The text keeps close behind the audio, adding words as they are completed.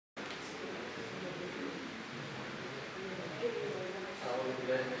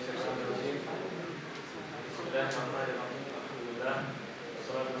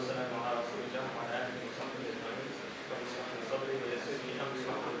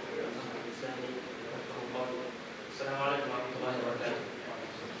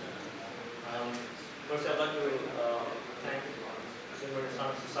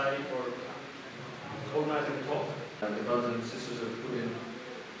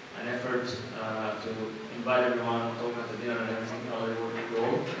invite everyone, talk about the dinner and everything, how they work with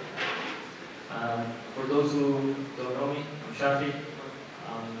goal. For those who don't know me, I'm Shafi.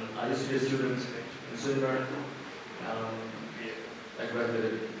 I used to be a student in Swinburne. I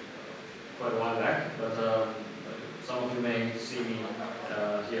graduated quite a while back, but some of you may see me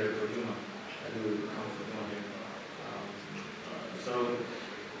here for Juma. I do come for Juma here.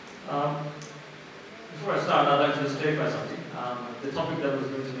 Before I start, I'd like to just clarify something. The topic that was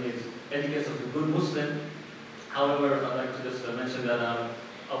given to me is etiquette of a good Muslim. However, I'd like to just mention that I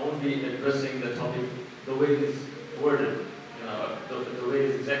won't be addressing the topic the way it is worded, the way it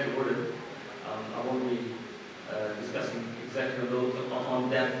is exactly worded. I won't be discussing exactly on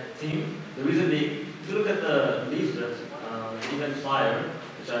that theme. The reason being, if you look at the leaflet, event flyer,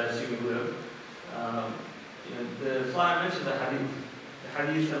 which I assume you will have, the flyer mentions the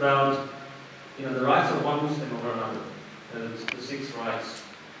hadith about the rights of one Muslim over another, the 6 rights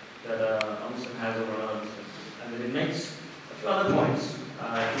that a Muslim has over another Muslim. And then it makes a few other points.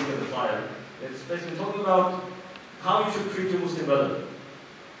 If you look at the flyer, it's basically talking about how you should treat your Muslim brother.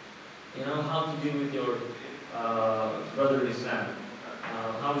 How to deal with your brother in Islam,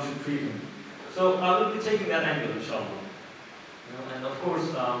 how you should treat him. So I will be taking that angle, inshallah. And of course,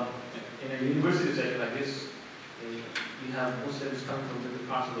 in a university setting like this, we have Muslims coming from different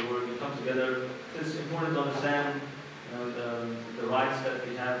parts of the world. We come together. It's important to understand, the rights that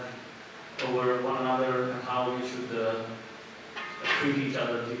we have over one another and how we should treat each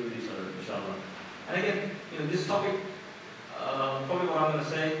other, deal with each other, inshallah. And again, this topic, probably what I'm going to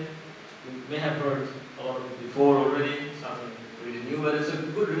say, you may have heard a lot of it before already, something really new, but it's a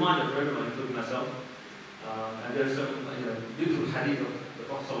good reminder for everyone, including myself. And there's some beautiful hadith of the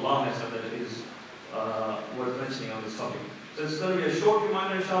Prophet ﷺ that is worth mentioning on this topic. So it's going to be a short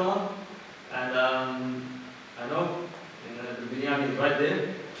reminder, inshallah. And I know the biryani is right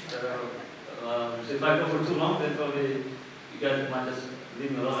there. So if I go for too long, then probably you guys might just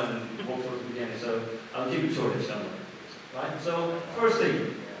leave me alone and walk towards the biryani. So I'll keep it short, inshallah. Right? So first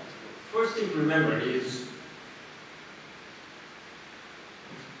thing to remember is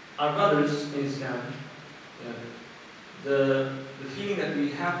our brothers in Islam, the feeling that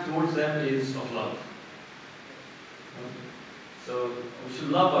we have towards them is of love. So we should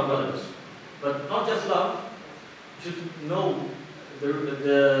love our brothers, but not just love. We should know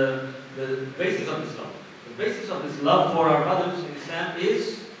the basis of this love. The basis of this love for our brothers in Islam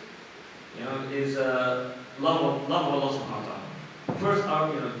is love of Allah subhanahu wa ta'ala. First,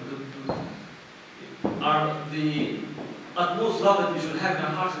 the utmost love that we should have in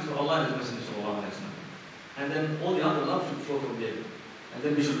our hearts is for Allah and His Messenger sallallahu alaihi wasallam. And then all the other love should flow from there. And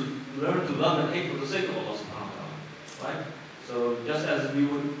then we should learn to love and hate for the sake of Allah subhanahu wa ta'ala. Right? So just as we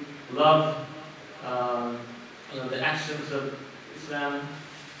would love the actions that Islam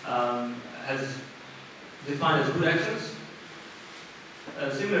has defined as good actions,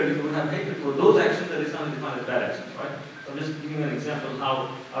 similarly we would have hatred for those actions that Islam has defined as bad actions. Right? So I'm just giving you an example of how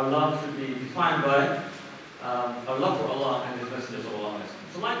our love should be defined by our love for Allah and His Messenger sallallahu alaihi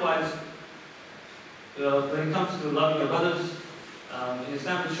wasallam. So likewise, when it comes to loving your brothers in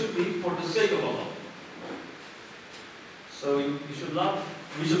Islam, it should be for the sake of Allah. So we should love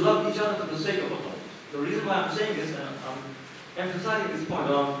each other for the sake of Allah. The reason why I'm saying this, and I'm emphasizing this point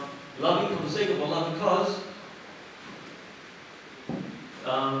on loving for the sake of Allah, because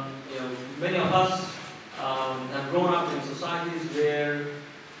many of us have grown up in societies where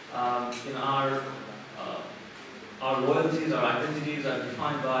our loyalties, our identities are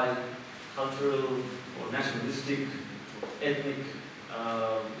defined by cultural or nationalistic, ethnic,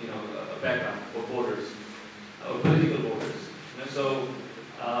 background or borders, or political borders. So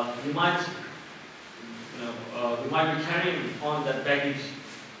we might be carrying on that baggage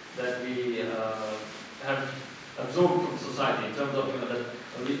that we have absorbed from society in terms of that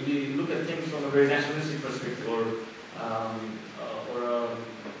we look at things from a very nationalistic perspective or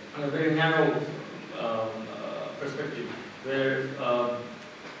a very narrow perspective where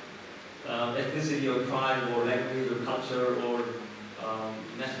ethnicity or tribe or language or culture or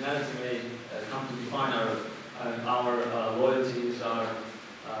nationality may come to define our loyalties, our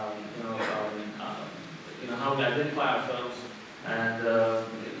how we identify ourselves, and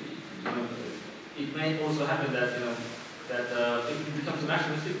it may also happen that if it becomes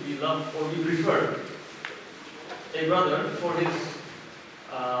nationalistic, we love or we prefer a brother for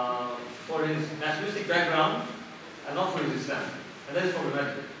his nationalistic background and not for his Islam, and that is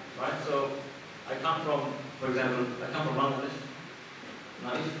problematic, right? So I come from Bangladesh.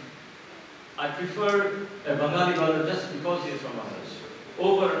 Now, if I prefer a Bengali brother just because he is from Bangladesh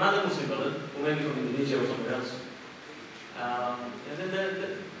over another Muslim brother who may be from Indonesia or somewhere else, and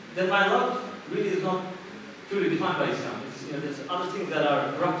then my love really is not truly defined by Islam. It's, there's other things that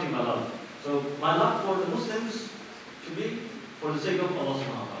are corrupting my love. So my love for the Muslims should be for the sake of Allah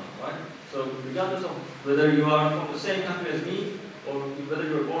subhanahu wa ta'ala, right? So regardless of whether you are from the same country as me, or whether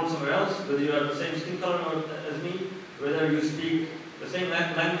you were born somewhere else, whether you are the same skin color as me, whether you speak the same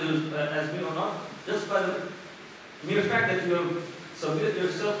language as me or not, just by the mere fact that you have submitted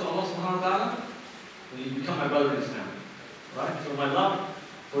yourself to Allah subhanahu wa ta'ala, you become my brother in Islam. Right? So my love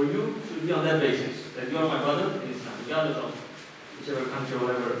for you should be on that basis, that you are my brother in Islam, regardless of whichever country or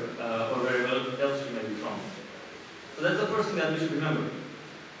whatever, or wherever else you may be from. So that's the first thing that we should remember.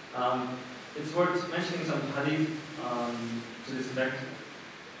 It's worth mentioning some hadith to this effect.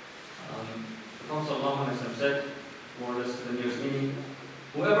 The Prophet ﷺ said, more or less the nearest meaning,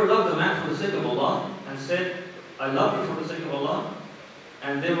 whoever loved a man for the sake of Allah and said, I love you for the sake of Allah,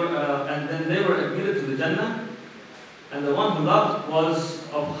 and then they were admitted to the Jannah, and the one who loved was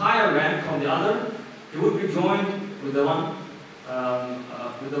of higher rank from the other, he would be joined with the one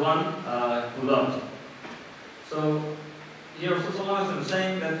who loved. So here Rasulullah is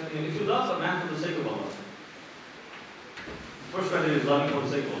saying that if you love a man for the sake of Allah, the first criteria is loving for the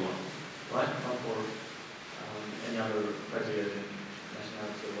sake of Allah, right? Not for any other criteria,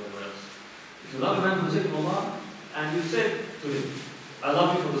 nationality or whatever else. If you love a man for the sake of Allah, and you say to him, I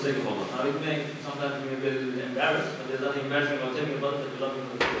love you for the sake of Allah. Now sometimes you may be a little embarrassed, but there's nothing embarrassing about telling about that you love him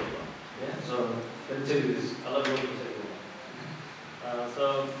for the sake of Allah. Yeah? So let me tell you this, I love you for the sake of Allah. So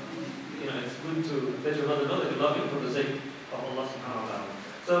it's good to let your brother know that you love him for the sake of Allah subhanahu wa ta'ala.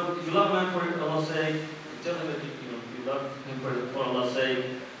 So if you love a man for Allah's sake, you tell him that you love him for Allah's sake,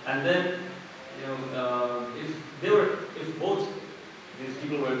 and then if both these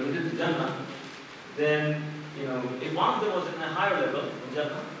people were admitted to Jannah, then if one of them was in a higher level in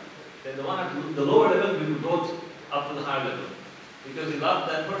Jannah, then the one at the lower level will be brought up to the higher level, because he loved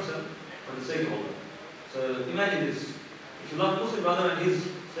that person for the sake of Allah. So imagine this: if you love a Muslim brother and he's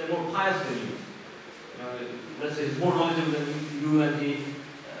say more pious than you, let's say he's more knowledgeable than you and he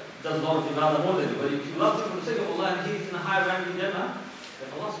does a lot of ibadah more than you, but if you love him for the sake of Allah and he's in a higher rank in Jannah, then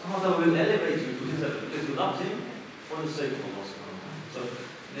Allah subhanahu wa ta'ala will elevate you to his level, because you loved him for the sake of Allah subhanahu wa ta'ala. So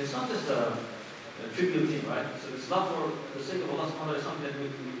it's not just a trivial thing, right? So this love for the sake of Allah subhanahu wa ta'ala is something that we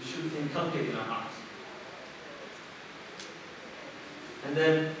should inculcate in our hearts. And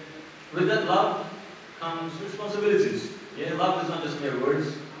then with that love comes responsibilities. Yeah, love is not just mere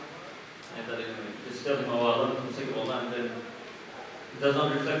words, and that just tell him, oh, I love you for the sake of Allah, and then it does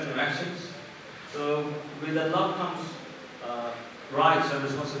not reflect in your actions. So with that love comes rights and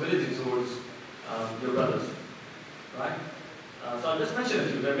responsibilities towards your brothers, right? So I'll just mention a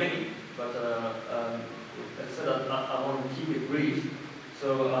few. There are many, but like I said, I want to keep it brief.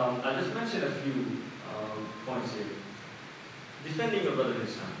 So I'll just mention a few points here. Defending your brother in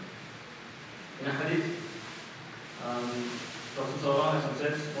Islam. In a hadith, Prophet ﷺ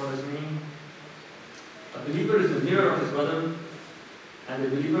says, what does it mean? A believer is the mirror of his brother, and the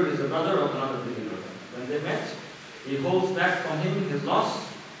believer is the brother of another believer. When they met, he holds back from him his loss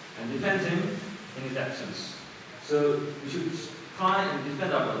and defends him in his absence. So we should try and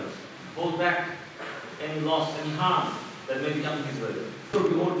defend our brothers, hold back any loss, any harm that may be coming his way. So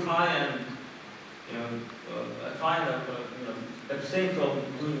we all try and abstain from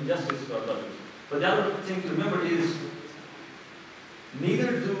doing injustice to our brothers. But the other thing to remember is,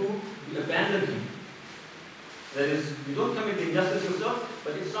 neither do we abandon him. That is, you don't commit the injustice yourself,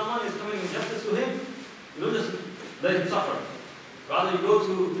 but if someone is committing injustice to him, you don't just let him suffer. Rather, you go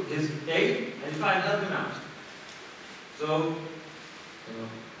to his aid and you try and help him out. So,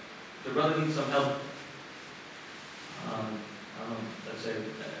 the brother needs some help. I don't know, let's say in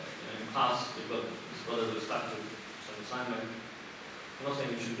class, you've got this brother will start with some assignment. I'm not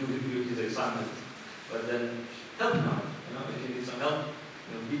saying you should do his assignment, but then help him out. If you need some help,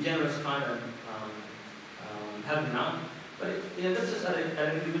 be generous, kind, and help him out. But that's just at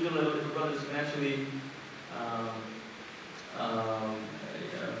an individual level. If your brothers can actually,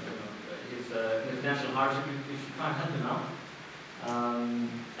 his financial hardship, you should try and help him out.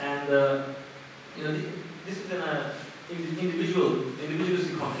 This is in a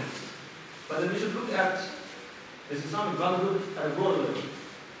individualistic context. But then we should look at this Islamic brotherhood at a broader level.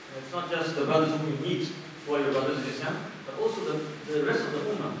 It's not just the brothers whom we meet who are your brothers in Islam, but also the rest of the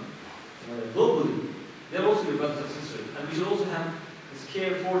Ummah. Globally, they're also your brothers and sisters. And we should also have this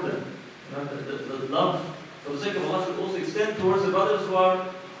care for them. The love for the sake of Allah should also extend towards the brothers who are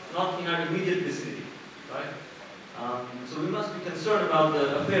not in our immediate vicinity. Right? So we must be concerned about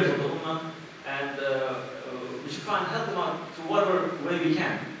the affairs of the Ummah, and we should try and help them out to whatever way we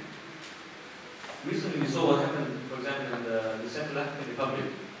can. Recently we saw what happened, for example, in the Central African Republic.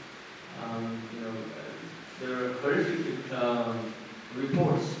 there are horrific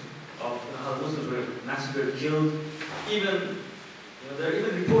reports of how Muslims were massacred, killed. Even there are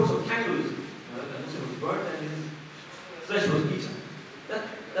even reports of cannibalism. A Muslim was burnt and his flesh was eaten.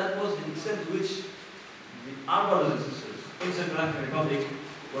 That was the extent to which our brothers and sisters in Central African Republic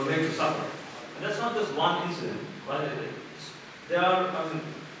were made to suffer. And that's not just one incident. Right? There are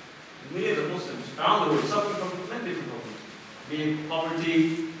millions of Muslims around the world suffering from many different problems, be it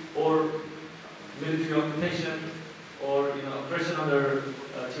poverty or military occupation or oppression under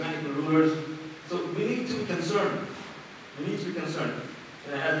tyrannical rulers. So we need to be concerned. We need to be concerned.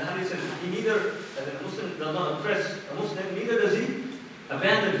 As the Hadith says, as a Muslim does not oppress a Muslim, neither does he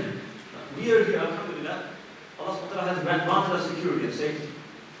abandon him. We are here, alhamdulillah. Allah subhanahu wa ta'ala has granted us security and safety.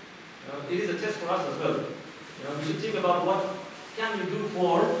 It is a test for us as well. We should think about what can we do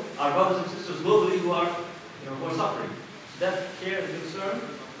for our brothers and sisters globally who are suffering. So that care and concern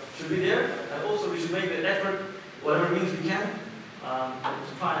should be there, and also we should make the effort, whatever means we can,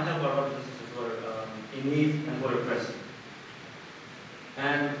 to try and help our brothers and sisters who are in need and who are oppressed.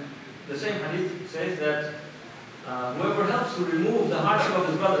 And the same hadith says that whoever helps to remove the hardship of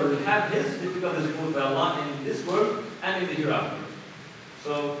his brother will have his difficulties removed by Allah in this world and in the hereafter.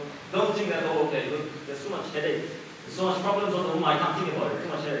 So don't think that, oh, okay, look, there's too much headache. There's so much problems on the ummah, I can't think about it. Too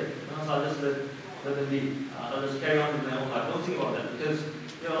much headache. So I'll just let them be. I'll just carry on with my own life. Don't think about that. Because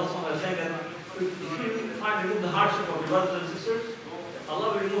Allah subhanahu wa ta'ala is saying that if you try to remove the hardship of your brothers and sisters,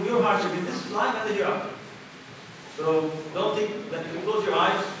 Allah will remove your hardship in this life and the hereafter. So don't think that if you close your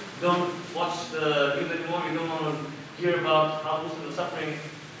eyes, don't watch the news anymore, you don't want to hear about how Muslims are suffering,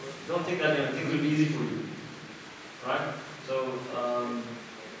 don't think that things will be easy for you. Right? So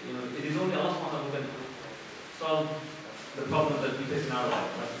it is only Allah subhanahu wa ta'ala who can solve the problems that we face in our life.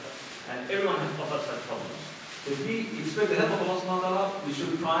 Right? And everyone of us has problems. So if we expect the help of Allah subhanahu wa ta'ala, we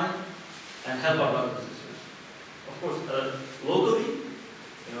should try and help our brothers and sisters. Of course, locally,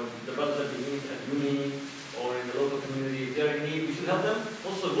 the brothers that we meet at uni or in the local community, if they're in need, we should help them.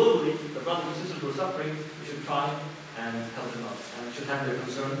 Also globally, the brothers and sisters who are suffering, we should try and help them out. And we should have their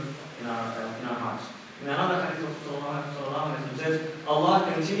concern in our hearts. In another hadith of says, Allah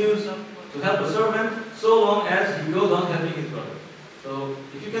continues to help a servant so long as he goes on helping his brother. So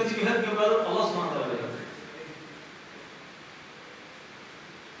if you continue helping your brother, Allah subhanahu wa ta'ala will help you.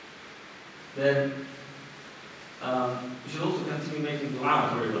 Then you should also continue making dua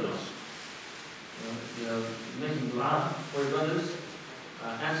for your brothers. Making dua for your brothers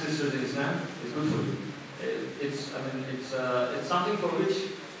and sisters in Islam is good for you. It's something for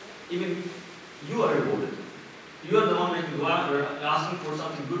which even you are rewarded. You are the one making dua, you're asking for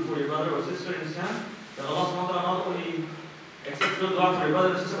something good for your brother or sister in Islam. Then Allah subhanahu wa ta'ala not only accepts your dua for your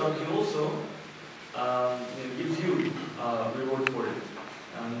brother and sister, but He also gives you reward for it.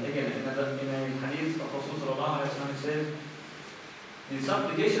 Again, in a hadith of Rasulullah it says, the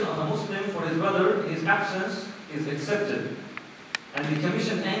supplication of a Muslim for his brother in his absence is accepted. And the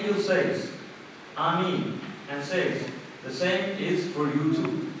commissioned angel says, Ameen, and says, the same is for you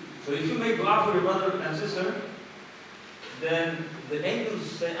too. So if you make dua for your brother and sister, then the angels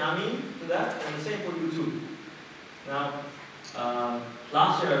say Ameen to that, and the same for you too. Now,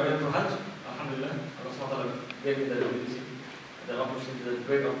 last year I went for Hajj, alhamdulillah. Allah gave me the ability, the opportunity, the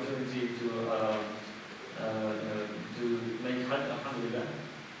great opportunity to make Hajj, alhamdulillah.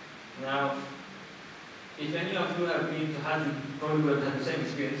 Now, if any of you have been to Hajj, you probably would have had the same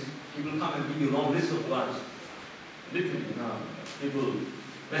experience. People come and give you a long list of du'as. Literally, people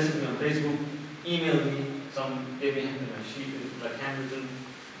message me on Facebook, email me, some gave me a sheet, like handwritten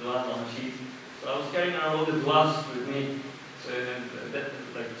du'as on a sheet. So I was carrying around all the du'as with me. So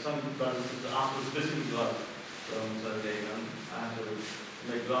like some brothers ask for specific du'as. So okay, I have to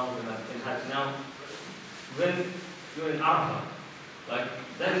make du'a for them in Hajj. Now, when you're in Arafah, like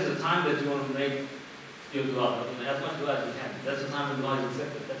that is the time that you want to make your dua, as much dua as you can. That's the time when dua is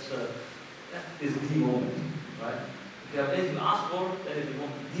accepted. That is the moment, right? If you have anything to ask for, that is the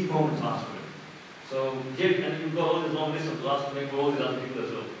moment to ask for it. So and you've got all this long list of duas to make for all these other people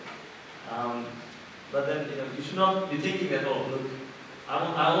as well. But then you should not be thinking that, oh look, I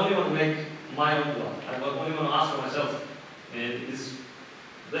only want to make my own dua. I only want to ask for myself. And this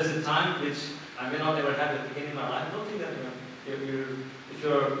blessed time which I may not ever have at the beginning of my life. Don't think that if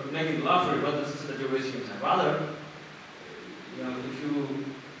you're making dua for your brothers and sisters that you're wasting your time. Rather, if you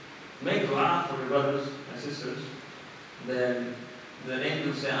make dua for your brothers and sisters, then the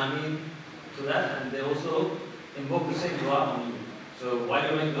angels say Ameen to that, and they also invoke the same dua on you. So while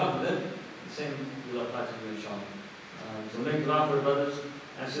you're making dua for them, the same will apply to you, inshallah. So make dua for your brothers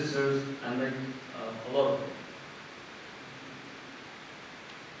and sisters, and make a lot of it.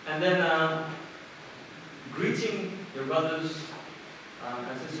 And then greeting your brothers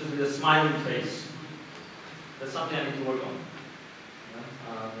and sisters with a smiling face. That's something I need to work on.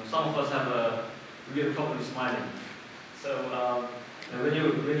 Some of us have a real problem with smiling. So when you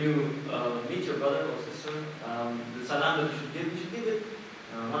meet your brother or sister, the salam that you should give it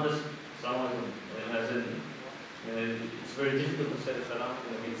not just salam alaikum, as in it's very difficult to say the salam.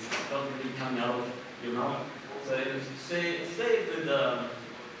 It's not really coming out of your mouth. So say it with a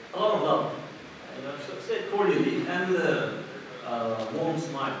lot of love. Say it cordially and with a warm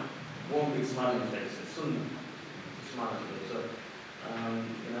smile, warm big smile on your face. It's sunnah to smile. So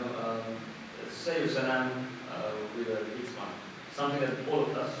say your salam with a big smile. Something that all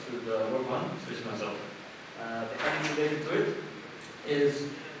of us should work on, especially myself. The hadith related to it is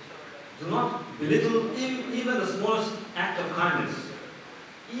do not belittle even the smallest act of kindness,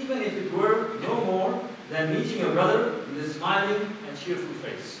 even if it were no more than meeting your brother with a smiling and cheerful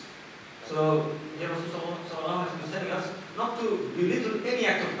face. So here Rasulullah is telling us not to belittle any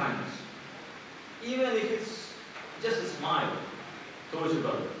act of kindness, even if it's just a smile towards your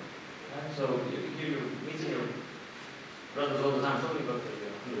brother. Right? So if you're meeting your brothers all the time, something about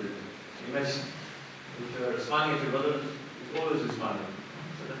imagine if you're smiling at your brother, you're always smiling.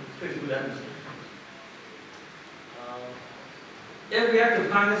 So that's a pretty good atmosphere. Every act of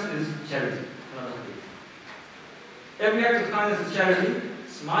kindness is charity. Every act of kindness is charity.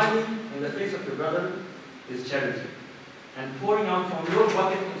 Smiling in the face of your brother is charity. And pouring out from your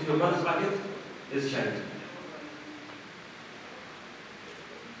bucket into your brother's bucket is charity.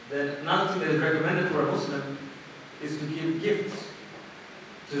 Then another thing that is recommended for a Muslim is to give gifts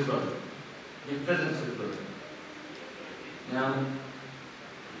to his brother. Give presents to his brother. Now,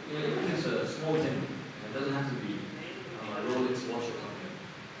 even if it's a small thing, it doesn't have to be a Rolex watch or something.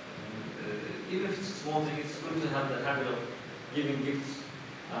 Even if it's a small thing, it's good to have the habit of giving gifts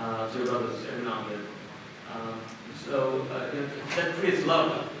to your brothers every now and then. That creates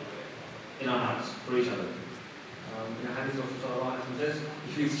love in our hearts for each other. In a hadith of Rasulullah says,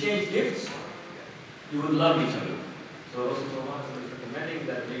 if you exchange gifts, you would love each other. So Rasulullah is recommending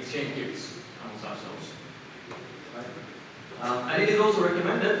that we exchange gifts amongst ourselves. Right? And it is also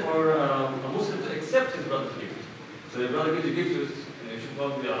recommended for a Muslim to accept his brother's gift. So your brother gives you a gift, you should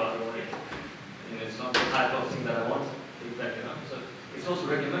not be it's not the type of thing that I want. Take back, So it's also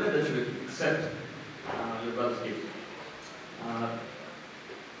recommended that you accept your brother's gift.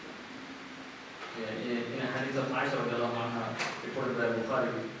 In a hadith of Aisha reported by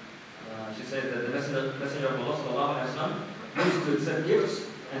Bukhari, she said that the Messenger of Allah used to accept gifts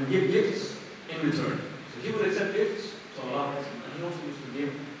and give gifts in return. So he would accept gifts, and he also used to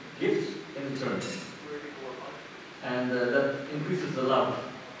give gifts in return. And that increases the love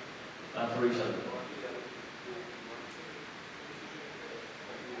for each other.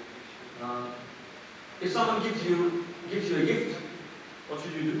 If someone gives you a gift, what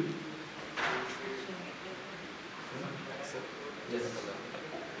should you do? Yes, you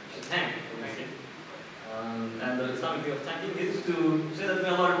should thank. And the Islamic way of thanking is to say that may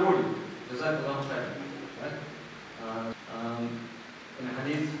Allah reward you. Jazakallahu khair. Right? In a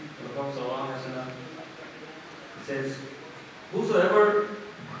hadith of the Prophet ﷺ, it says, whosoever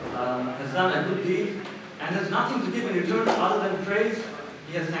has done a good deed and has nothing to give in return other than praise,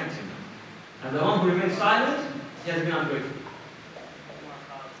 he has thanked him. And the one who remains silent, he has been ungrateful.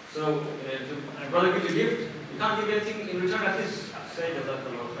 So, if a brother gives you a gift, you can't give anything in return, at least say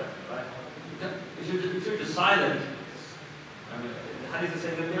Jazakallahu khair, right? If you're just silent, the hadith is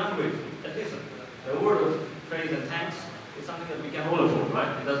saying that you're ungrateful. At least the word of praise and thanks is something that we can all afford,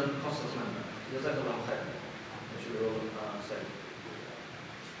 right? It doesn't cost us money. Jazakallahu khair. That should all say.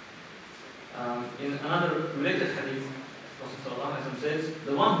 In another related hadith, Prophet says,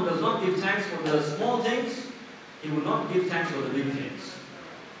 the one who does not give thanks for the small things, he will not give thanks for the big things.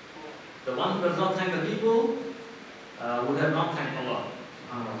 The one who does not thank the people would have not thanked Allah.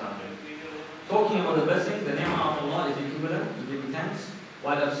 Talking about the blessings, the ni'mah of Allah is equivalent to giving thanks,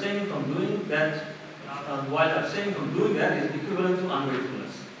 while abstaining from doing that is equivalent to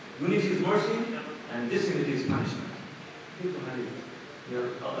ungratefulness. Unity is mercy, and disunity is punishment. Beautiful hadith.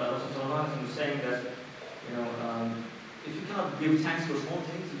 Rasulullah is saying that, if you cannot give thanks for small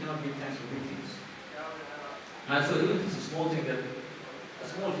things, you cannot give thanks for big things. And so even if it's a small thing, a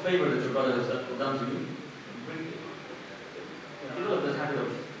small favor that your brother has done to you, develop the habit of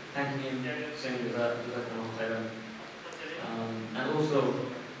thanking him, saying Jazakallahu khairan. And also,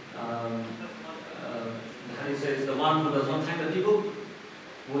 the hadith says, the one who does not thank the people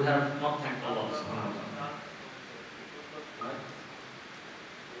would have not thanked Allah subhanahu wa ta'ala. Right?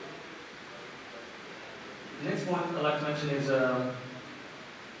 The next point I'd like to mention is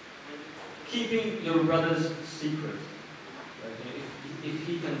keeping your brother's secret. Like, if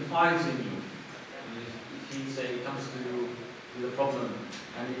he confides in you, if he say comes to you with a problem,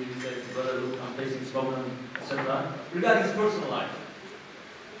 and he says, brother, look, I'm facing this problem, etc., regarding his personal life,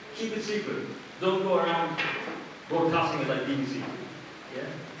 keep it secret. Don't go around broadcasting it like BBC. Yeah?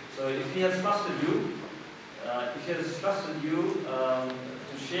 So if he has trusted you,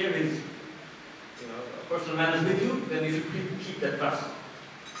 to share his personal matters with you, then you should keep that trust.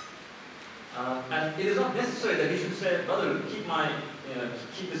 And it is not necessary that he should say, brother, keep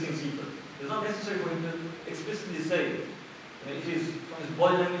this thing secret. It's not necessary for him to explicitly say it. If he's from his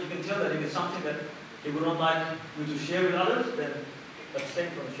body language, you can tell that if it's something that he would not like you to share with others, then abstain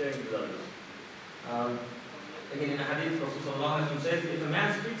from sharing with others. Again, in a hadith, Rasulullah says, if a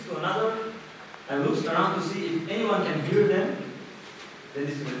man speaks to another and looks around to see if anyone can hear them, then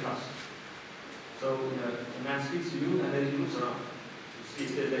this is a trust. So, a man speaks to you and then he looks around to see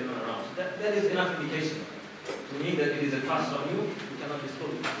if there's anyone around. That is enough indication to me that it is a trust on you. You cannot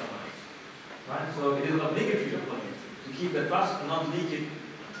disclose it to someone else. Right? So, it is obligatory upon you to keep the trust and not leak it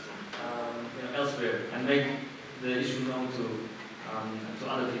elsewhere and make the issue known to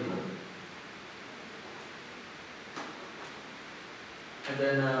other people. And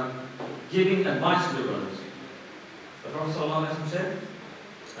then giving advice to your brothers. The Prophet ﷺ said,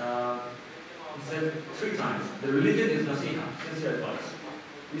 he said 3 times, the religion is nasiha, sincere advice.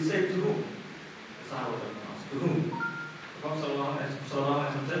 We say to whom? The Sahaba asked, to whom? The Prophet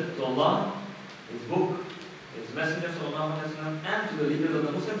ﷺ said, to Allah, His book, His Messenger ﷺ, and to the leaders of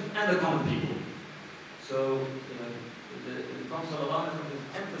the Muslims and the common people. So, the Prophet ﷺ is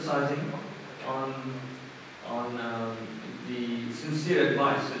emphasizing on the sincere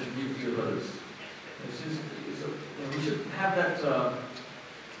advice that you give to your brothers. We should have that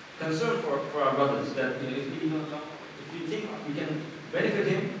concern for our brothers, that if we think we can benefit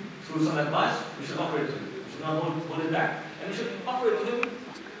him through some advice, we should offer it to him. We should not hold it back, and we should offer it to him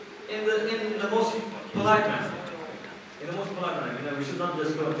in the most polite manner. In the most polite manner. We should not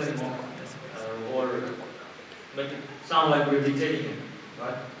just go and tell him off or make it sound like we're dictating him,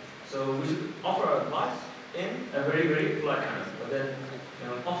 right? So we should offer our advice in a very, very polite manner. But then,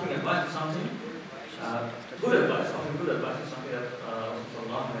 offering advice is something, good advice, offering good advice is something that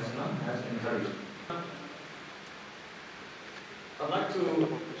Allah has encouraged. I'd like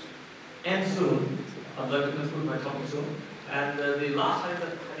to end soon. I'd like to conclude my topic soon. And the last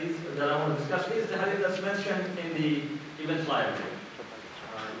hadith that I want to discuss is the hadith that's mentioned in the event flyer.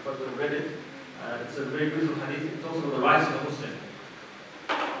 But we read it. It's a very beautiful hadith. It's also the rights of a Muslim.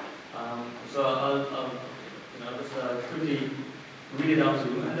 So I'll just quickly read it out to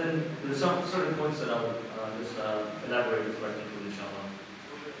you, and then there's some certain points that I'll just elaborate before I conclude,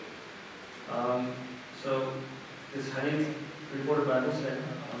 inshallah. So this hadith reported by Muslim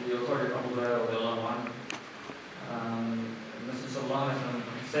on the authority of Abu Hurairah. Mr. Sallallahu Alaihi Wasallam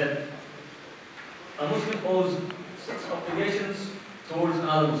said, a Muslim owes 6 obligations towards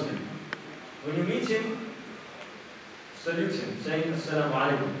another Muslim. When you meet him, salute him, saying Assalamu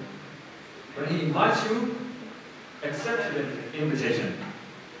alaikum. When he invites you, accept his invitation.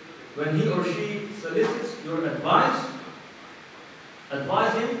 When he or she solicits your advice,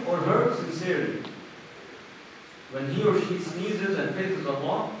 advise him or her sincerely. When he or she sneezes and praises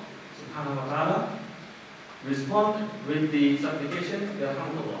Allah subhanahu wa ta'ala, respond with the supplication,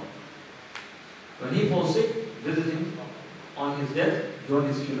 Yarhamullah. When he falls sick, visit him. On his death, join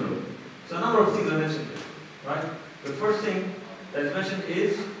his funeral. So a number of things are mentioned here, right? The first thing that is mentioned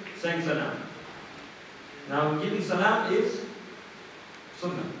is saying salam. Now, giving salam is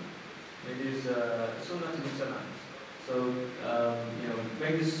sunnah. It is sunnah to give salam. So,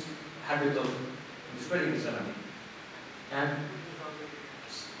 make this habit of spreading the salam. And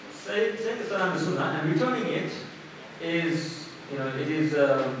saying the salam is sunnah, and returning it is,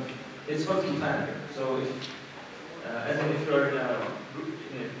 it's what kifaya. So, if you're in a group,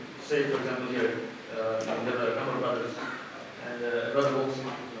 say for example here, there are a number of brothers, and a brother walks into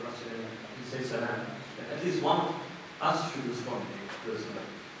the masjid and he says salam. At least one of us should respond to the salam.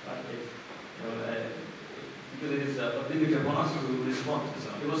 Right? Because it is obligatory upon us to respond to the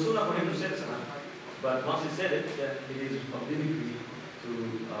salam. It was sunnah for him to say the salam, but once he said it, then it is obligatory to,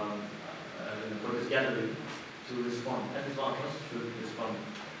 for this gathering, to respond. At least one of us should respond to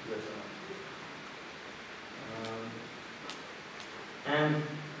the salam. And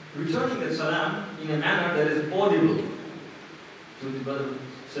returning the salam in a manner that is audible to the brother who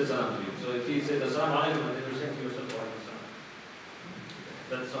says salam to you. So if he says assalamu alaikum and then you're saying to yourself, wa alaikum salam.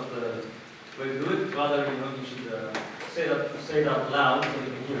 That's not the way to do it. Rather, you should say it out loud so you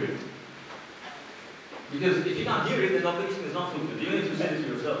can hear it. Because if you can't hear it, then the obligation is not fulfilled. Even if you say it to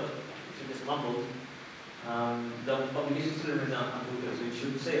yourself, you should mumbled, the obligation still remains unfulfilled. So you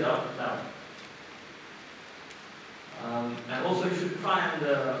should say it out loud. And also you should try and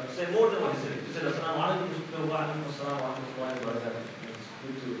say more than what you said. If you said Assalamu alaikum wa alaikum assalam wa rahmatullahi wa barakatuh, it's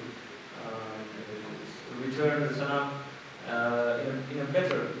good to return the salam in a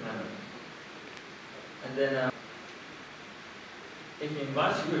better manner. And then if he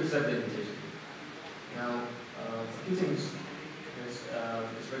invites you, accept the invitation. Now, a few things.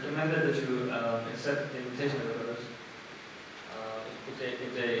 It's recommended that you accept the invitation of others if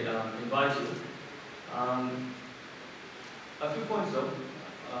they invite you. A few points though.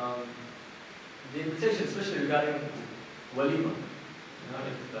 The invitation, especially regarding walima,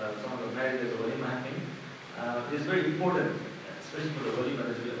 if someone got married, there's a walima happening, it's very important, especially for the walima,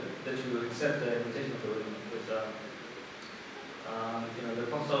 that you accept the invitation of the walima. Because the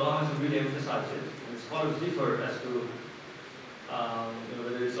Prophet has really emphasized it, and scholars differ as to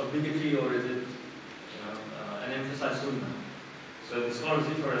whether it's obligatory or is it an emphasized sunnah. So the scholars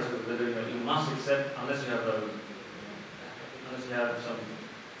differ as to whether you must accept unless you have some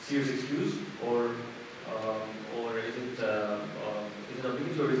serious excuse, or is it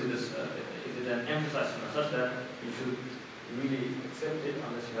obligatory, or is it an emphasized sunnah such that you should really accept it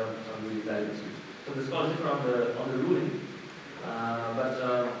unless you have some really valid excuse. So the scholars differ on the ruling, but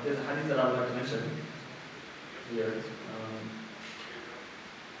there's a hadith that I would like to mention here.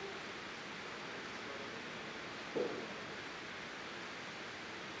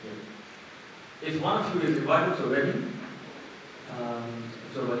 If one of you is invited to a wedding,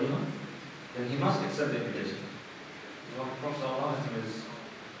 to a walima, then he must accept the invitation. What Prophet is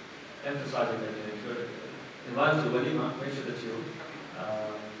emphasizing that if you're invited to a walima, make sure that you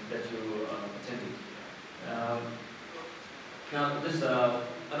attend it. Now, this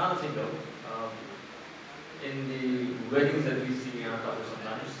another thing though. In the weddings that we see in our culture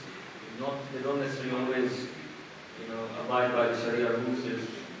sometimes, they don't necessarily always, abide by the Sharia rules. There's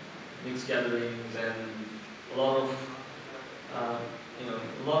mixed gatherings and a lot of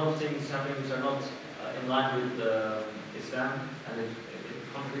things happening which are not in line with Islam, and it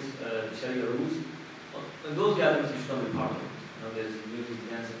contradicts the Sharia rules. In those gatherings, you should not be part of it. There's music,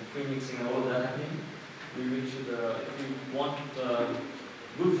 dancing, free mixing, and all of that happening. We should, if we want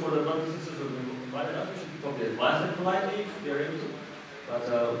good for the brothers and sisters who have been invited up, we should probably advise them politely if they are able to. But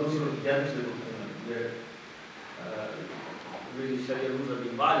those sort of gatherings where really Sharia rules are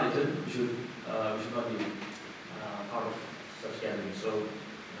being violated, we should not be part of such gatherings. So we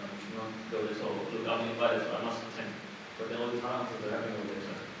should not go this, look, I'm invited, so I must attend. But then all the times that they're happening over there,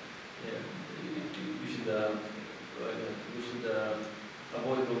 so we should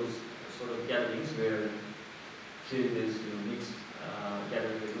avoid those sort of gatherings where clearly there's mixed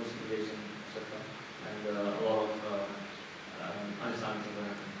gathering, there's no segregation, etc. And a lot of understanding things are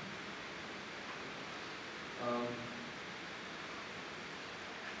happening.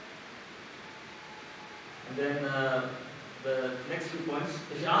 And then the next few points,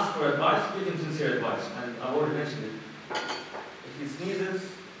 if you ask for advice, give him sincere advice. And I've already mentioned it. If he sneezes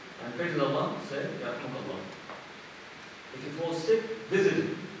and praises Allah, say, Ya Allah. If he falls sick, visit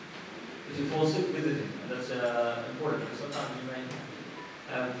him. If you fall sick, visit him. And that's important, because sometimes you may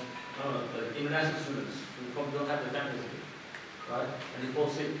have, like international students who probably don't have their families here, right? And he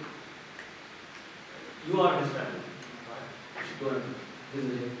falls sick. You are his family, right? You should go and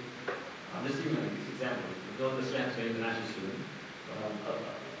visit him. I'm just giving you this example. You don't necessarily have to be an international student. I'll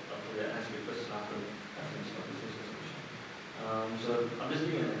probably answer your question after this conversation. So I'm just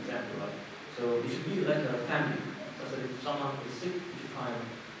giving you an example, right? So you should be like a family. So that if someone is sick, you should try and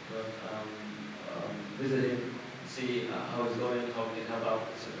visit him, see how he's going, how he can help out,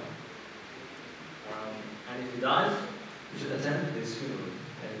 etc. And if he dies, you should attend his funeral.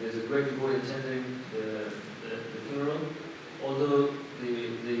 And there's a great reward in attending the funeral. Although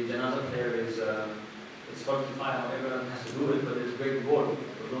the janazah prayer is it's farkifaya, how everyone has to do it, but there's a great reward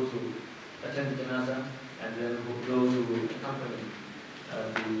for those who attend the janazah and then those who accompany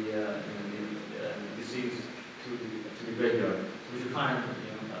the deceased to the graveyard. So we should try and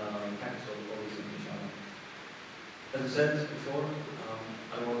practice all these things, inshallah. As I said before,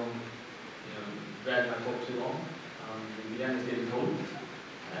 I don't want to drag my talk too long. The end is getting cold,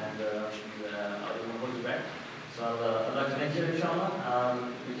 and I don't want to hold you back. So I'd like to end here, inshallah.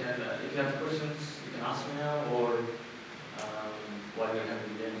 We can, if you have questions, you can ask me now, or while you're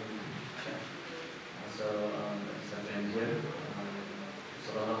having the end, chat. So let's end here.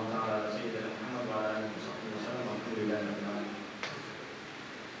 Sallallahu ala sayyidina Muhammad wa ala alihi wa sallam. Alhamdulillah rabbil alamin.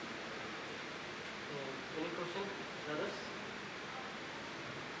 Any questions, brothers?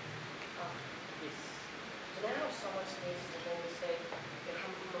 Yes. So now if someone sneezes and then we say,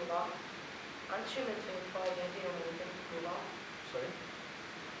 Alhamdulillah, aren't you meant to reply Yahdikum Allah? Sorry?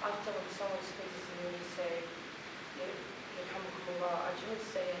 After when someone speaks to you, you say Yarhamukum Allah, aren't you meant to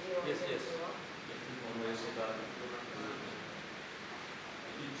say Yahdikum Yes, yes. Allah? One way so that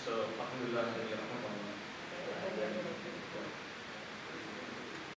it's alhamdulillah.